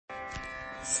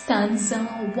Stanza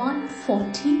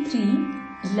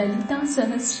 143, Lalita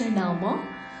Sahasranama.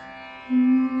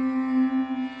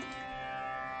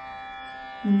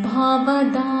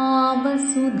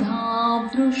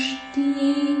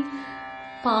 Bhavadavasudhavrushti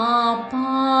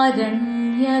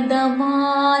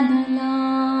paparanyadavanala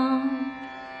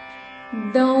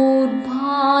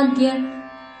daurбhagya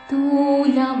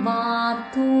tulavatula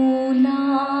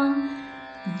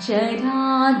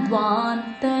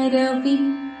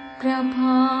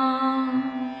jaradvantaraviprabha.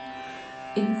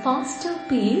 In faster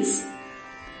pace.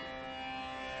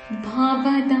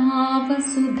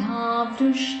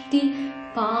 Bhavadavasudhavrushti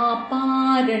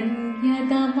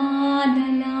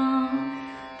paparanyadavanala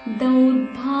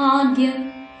daurбhagya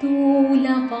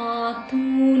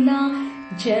tulavatula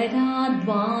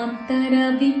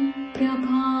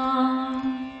jaradvantaraviprabha.